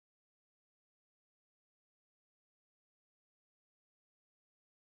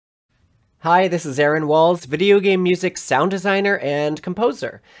Hi, this is Aaron Walz, video game music sound designer and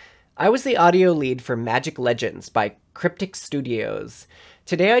composer. I was the audio lead for Magic Legends by Cryptic Studios.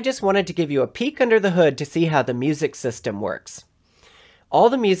 Today I just wanted to give you a peek under the hood to see how the music system works.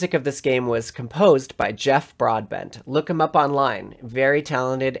 All the music of this game was composed by Jeff Broadbent. Look him up online. Very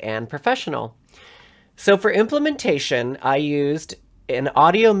talented and professional. So for implementation, I used an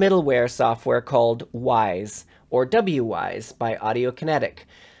audio middleware software called WWISE, or WWISE by Audiokinetic.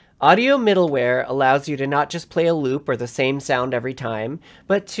 Audio middleware allows you to not just play a loop or the same sound every time,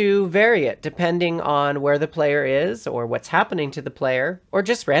 but to vary it depending on where the player is or what's happening to the player, or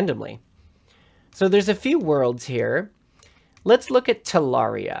just randomly. So there's a few worlds here. Let's look at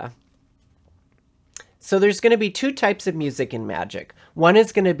Talaria. So there's going to be two types of music in Magic. One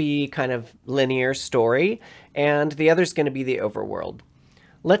is going to be kind of linear story, and the other is going to be the overworld.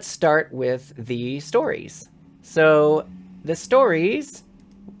 Let's start with the stories. So the stories...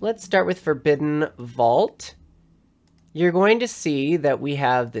 Let's start with Forbidden Vault. You're going to see that we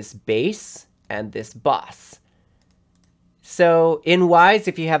have this base and this boss. So in WWISE,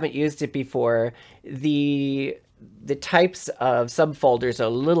 if you haven't used it before, the types of subfolders are a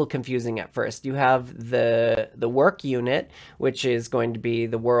little confusing at first. You have the work unit, which is going to be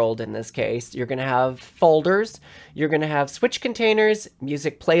the world in this case. You're going to have folders. You're going to have switch containers,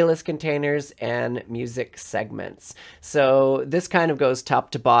 music playlist containers, and music segments. So this kind of goes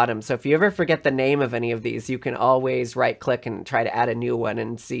top to bottom. So if you ever forget the name of any of these, you can always right-click and try to add a new one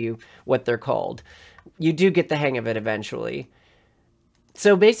and see what they're called. You do get the hang of it eventually.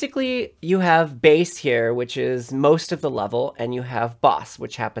 So basically, you have base here, which is most of the level, and you have boss,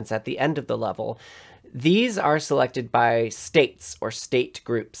 which happens at the end of the level. These are selected by states or state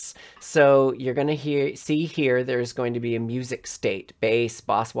groups. So you're going to see here there's going to be a music state, base,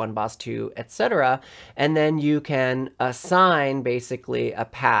 boss 1, boss 2, etc. And then you can assign basically a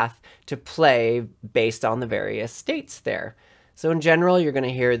path to play based on the various states there. So in general, you're going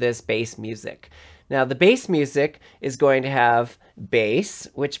to hear this bass music. Now, the bass music is going to have bass,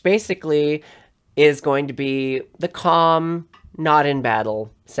 which basically is going to be the calm, not in battle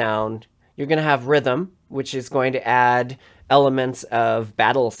sound. You're going to have rhythm, which is going to add elements of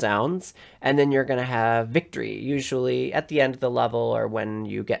battle sounds. And then you're going to have victory, usually at the end of the level or when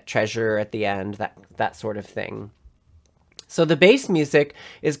you get treasure at the end, that sort of thing. So the bass music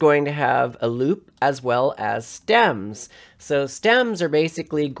is going to have a loop as well as stems. So stems are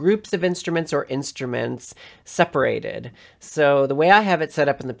basically groups of instruments or instruments separated. So the way I have it set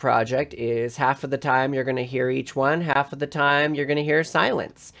up in the project is half of the time you're going to hear each one, half of the time you're going to hear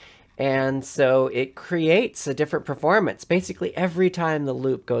silence. And so it creates a different performance basically every time the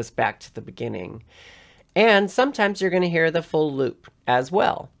loop goes back to the beginning. And sometimes you're going to hear the full loop as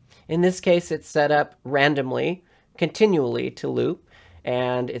well. In this case, it's set up randomly, continually to loop,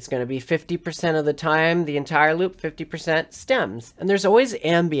 and it's going to be 50% of the time the entire loop, 50% stems. And there's always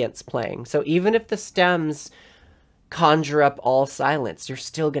ambience playing, so even if the stems conjure up all silence, you're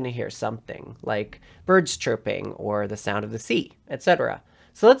still going to hear something like birds chirping or the sound of the sea, etc.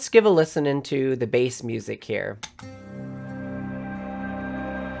 So let's give a listen into the bass music here.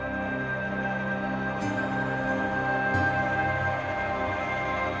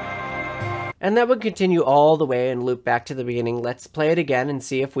 And that would continue all the way and loop back to the beginning. Let's play it again and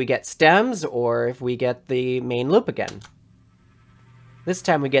see if we get stems or if we get the main loop again. This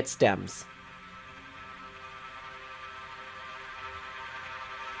time we get stems.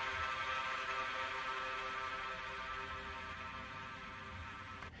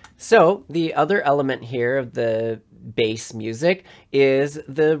 So the other element here of the bass music is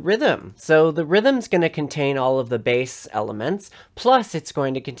the rhythm. So the rhythm's going to contain all of the bass elements, plus it's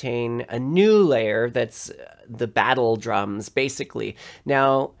going to contain a new layer that's the battle drums, basically.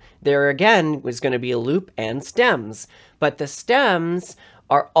 Now, there again was going to be a loop and stems, but the stems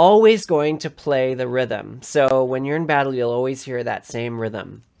are always going to play the rhythm. So when you're in battle, you'll always hear that same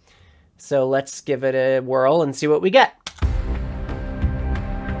rhythm. So let's give it a whirl and see what we get.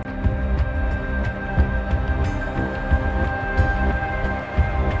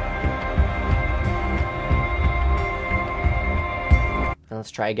 Let's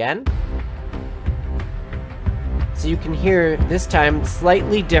try again. So you can hear this time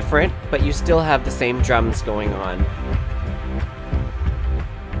slightly different, but you still have the same drums going on.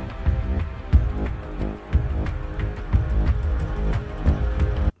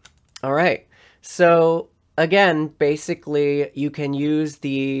 All right, so again, basically you can use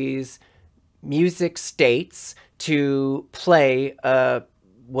these music states to play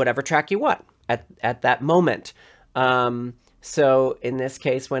whatever track you want at that moment. So in this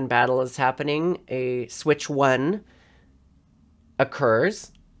case, when battle is happening, a switch 1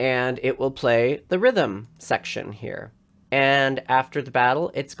 occurs, and it will play the rhythm section here. And after the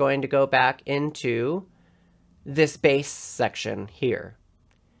battle, it's going to go back into this bass section here.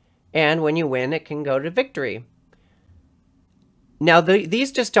 And when you win, it can go to victory. Now,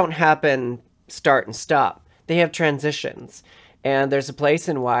 these just don't happen start and stop. They have transitions. And there's a place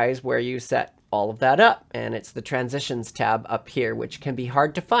in WWISE where you set all of that up. And it's the Transitions tab up here, which can be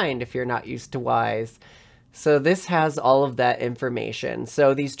hard to find if you're not used to WWISE. So this has all of that information.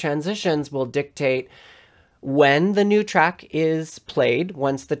 So these transitions will dictate when the new track is played,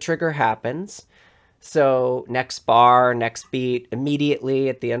 once the trigger happens. So next bar, next beat, immediately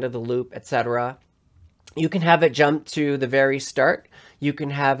at the end of the loop, etc. You can have it jump to the very start. You can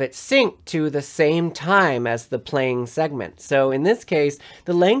have it sync to the same time as the playing segment. So in this case,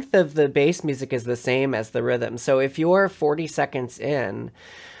 the length of the bass music is the same as the rhythm. So if you're 40 seconds in,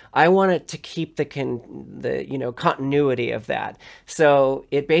 I want it to keep the continuity of that. So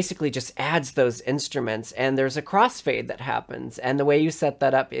it basically just adds those instruments, and there's a crossfade that happens. And the way you set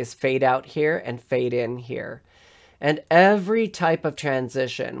that up is fade out here and fade in here. And every type of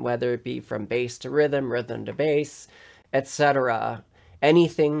transition, whether it be from bass to rhythm, rhythm to bass, etc.,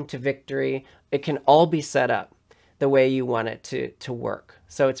 anything to victory, it can all be set up the way you want it to work.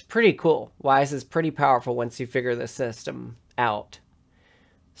 So it's pretty cool. WWISE is pretty powerful once you figure the system out.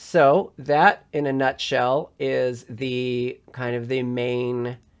 So that, in a nutshell, is the kind of the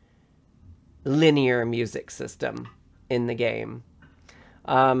main linear music system in the game.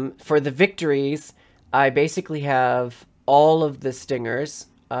 For the victories, I basically have all of the stingers,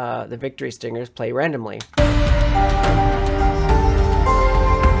 the victory stingers, play randomly.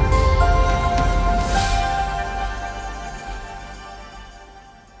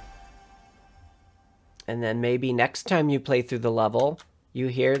 And then maybe next time you play through the level, you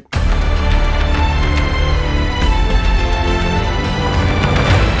hear...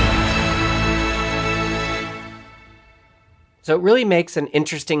 So it really makes an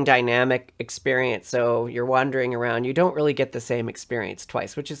interesting dynamic experience. So you're wandering around, you don't really get the same experience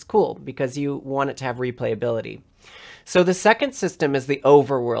twice, which is cool because you want it to have replayability. So the second system is the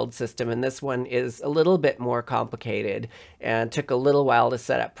overworld system, and this one is a little bit more complicated and took a little while to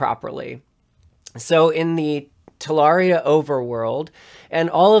set up properly. So in the Talaria overworld, and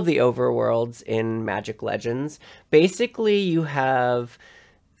all of the overworlds in Magic Legends, basically you have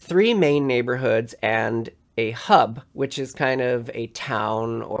 3 main neighborhoods and a hub, which is kind of a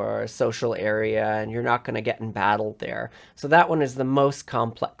town or a social area, and you're not going to get in battle there. So that one is the most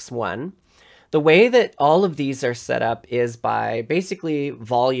complex one. The way that all of these are set up is by basically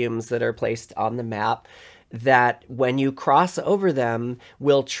volumes that are placed on the map that when you cross over them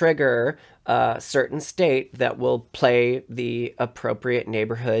will trigger a certain state that will play the appropriate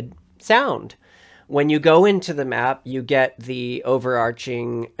neighborhood sound. When you go into the map, you get the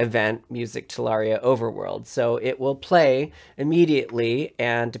overarching event Music Talaria Overworld. So it will play immediately,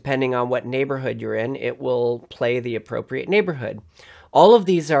 and depending on what neighborhood you're in, it will play the appropriate neighborhood. All of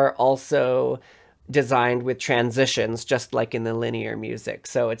these are also designed with transitions, just like in the linear music.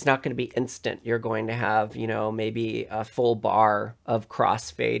 So it's not going to be instant. You're going to have, you know, maybe a full bar of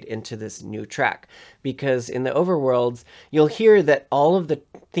crossfade into this new track. Because in the overworlds, you'll hear that all of the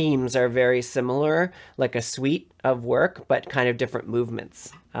themes are very similar, like a suite of work, but kind of different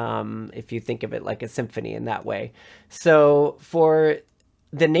movements, if you think of it like a symphony in that way. So for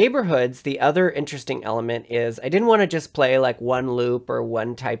the neighborhoods, the other interesting element is I didn't want to just play like one loop or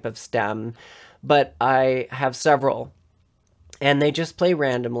one type of stem, but I have several, and they just play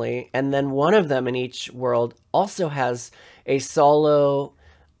randomly. And then one of them in each world also has a solo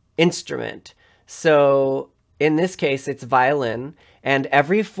instrument. So in this case, it's violin, and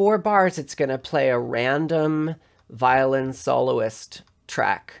every 4 bars, it's going to play a random violin soloist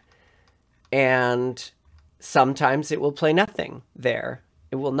track. And sometimes it will play nothing there.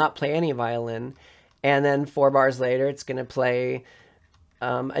 It will not play any violin. And then 4 bars later, it's going to play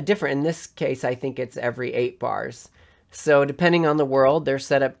a different, in this case, I think it's every 8 bars. So depending on the world, they're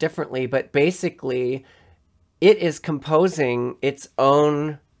set up differently, but basically it is composing its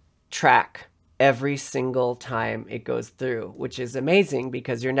own track every single time it goes through, which is amazing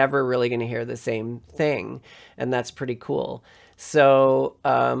because you're never really going to hear the same thing, and that's pretty cool. So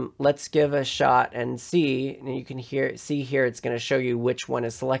let's give a shot and see. And you can see here it's going to show you which one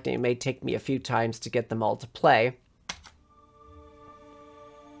is selecting. It may take me a few times to get them all to play.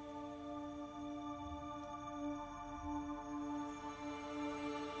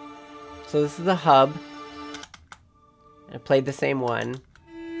 So this is the hub. I played the same one.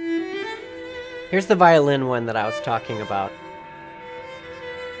 Here's the violin one that I was talking about.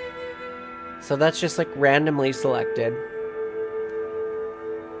 So that's just like randomly selected.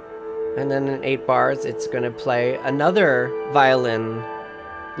 And then in 8 bars, it's going to play another violin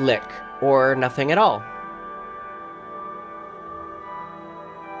lick, or nothing at all.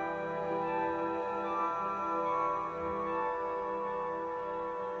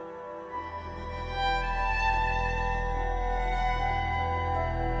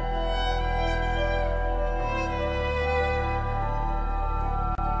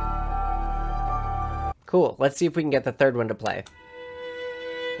 Cool. Let's see if we can get the third one to play.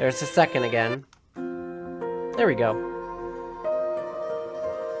 There's the second again. There we go.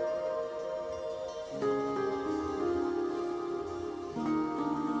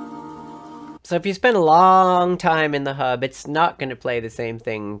 So if you spend a long time in the hub, it's not going to play the same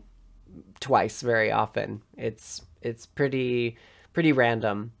thing twice very often. It's pretty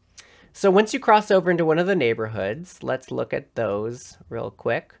random. So once you cross over into one of the neighborhoods, let's look at those real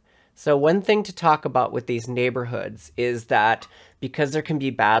quick. So one thing to talk about with these neighborhoods is that because there can be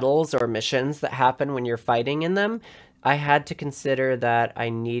battles or missions that happen when you're fighting in them, I had to consider that I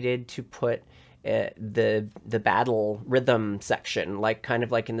needed to put the battle rhythm section, like kind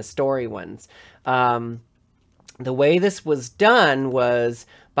of like in the story ones. The way this was done was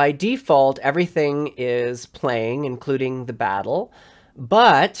by default, everything is playing, including the battle,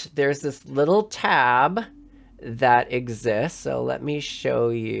 but there's this little tab that exists. So let me show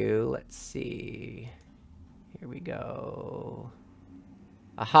you. Let's see. Here we go.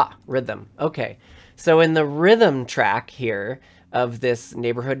 Aha, rhythm. Okay. So in the rhythm track here of this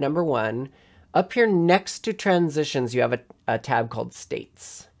neighborhood number 1, up here next to transitions, you have a tab called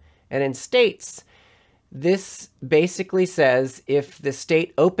states. And in states, this basically says if the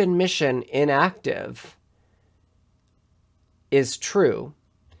state open mission inactive is true,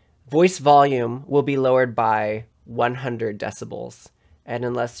 voice volume will be lowered by 100 decibels. And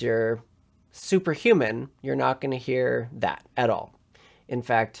unless you're superhuman, you're not going to hear that at all. In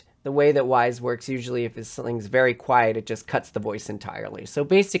fact, the way that WWISE works, usually if something's very quiet, it just cuts the voice entirely. So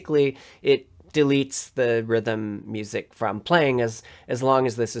basically, it deletes the rhythm music from playing as long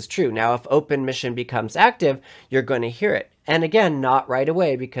as this is true. Now, if open mission becomes active, you're going to hear it. And again, not right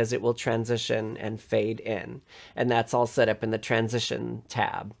away because it will transition and fade in. And that's all set up in the transition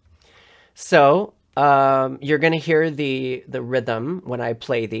tab. So you're going to hear the rhythm when I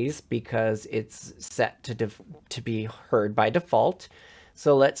play these because it's set to be heard by default.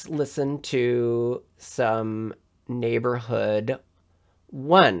 So let's listen to some neighborhood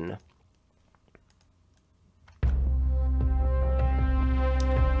 1.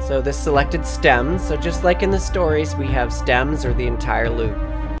 So this selected stems. So just like in the stories, we have stems or the entire loop.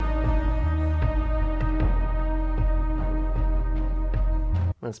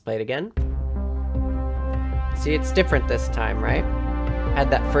 Let's play it again. See, it's different this time, right?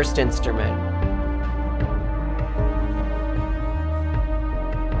 Had that first instrument.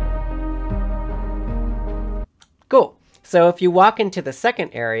 Cool. So if you walk into the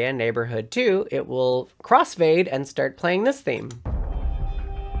second area, neighborhood 2, it will crossfade and start playing this theme.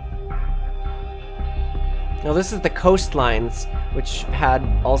 Now this is the coastlines, which had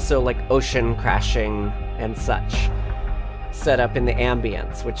also like ocean crashing and such set up in the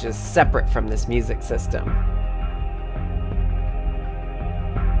ambience, which is separate from this music system.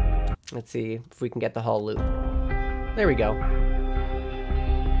 Let's see if we can get the whole loop. There we go.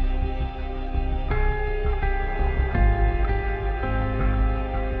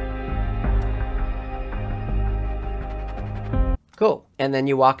 Cool. And then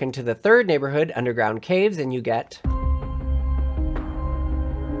you walk into the third neighborhood, underground caves, and you get...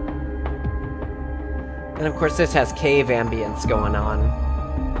 And of course this has cave ambience going on.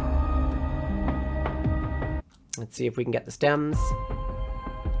 Let's see if we can get the stems.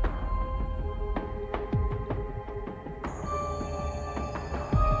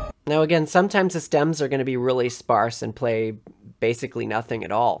 Now again, sometimes the stems are going to be really sparse and play basically nothing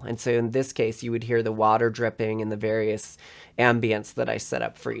at all. And so in this case, you would hear the water dripping and the various ambience that I set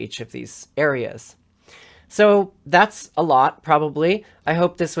up for each of these areas. So that's a lot, probably. I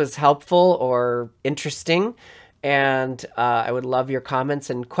hope this was helpful or interesting. And I would love your comments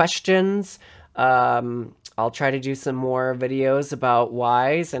and questions. I'll try to do some more videos about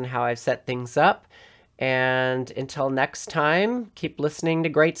WWISE and how I've set things up. And until next time, keep listening to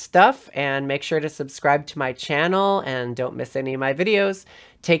great stuff and make sure to subscribe to my channel and don't miss any of my videos.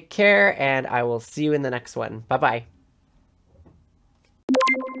 Take care, and I will see you in the next one. Bye-bye.